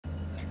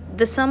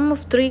The sum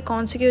of three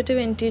consecutive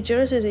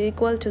integers is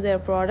equal to their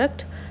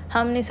product.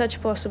 How many such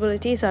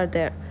possibilities are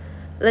there?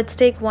 Let's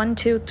take 1,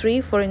 2,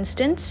 3 for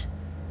instance.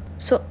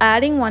 So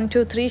adding 1,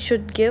 2, 3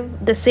 should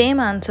give the same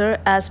answer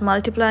as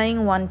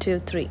multiplying 1, 2,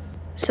 3.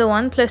 So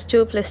 1 plus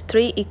 2 plus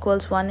 3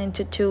 equals 1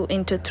 into 2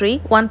 into 3.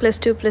 1 plus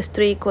 2 plus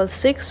 3 equals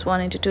 6.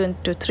 1 into 2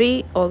 into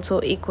 3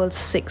 also equals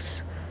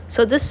 6.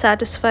 So this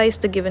satisfies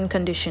the given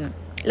condition.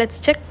 Let's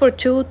check for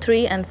 2,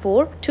 3 and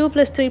 4. 2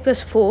 plus 3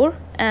 plus 4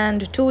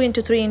 and 2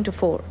 into 3 into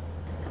 4.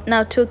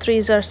 Now 2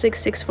 3s are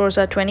 6, 6 4s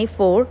are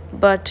 24,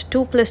 but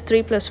 2 plus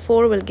 3 plus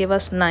 4 will give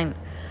us 9.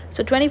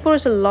 So 24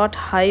 is a lot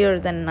higher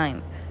than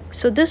 9.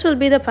 So this will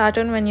be the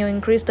pattern when you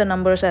increase the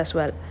numbers as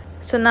well.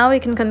 So now we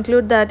can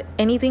conclude that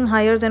anything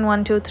higher than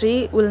 1, 2,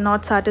 3 will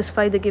not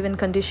satisfy the given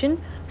condition.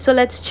 So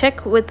let's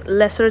check with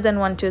lesser than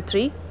 1, 2,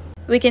 3.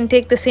 We can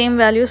take the same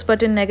values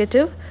but in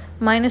negative.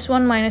 Minus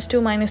 1, minus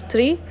 2, minus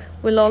 3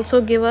 will also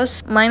give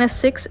us minus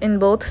 6 in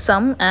both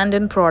sum and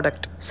in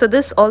product. So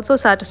this also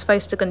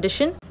satisfies the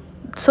condition.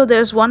 So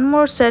there's one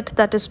more set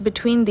that is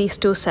between these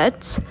two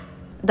sets,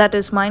 that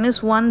is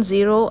minus 1,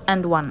 0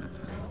 and 1.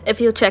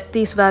 If you check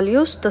these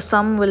values, the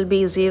sum will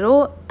be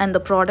 0 and the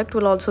product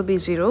will also be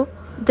 0.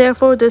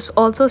 Therefore, this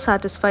also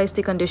satisfies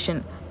the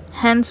condition.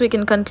 Hence, we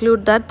can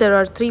conclude that there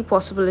are three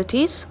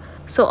possibilities.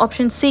 So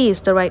option C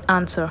is the right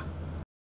answer.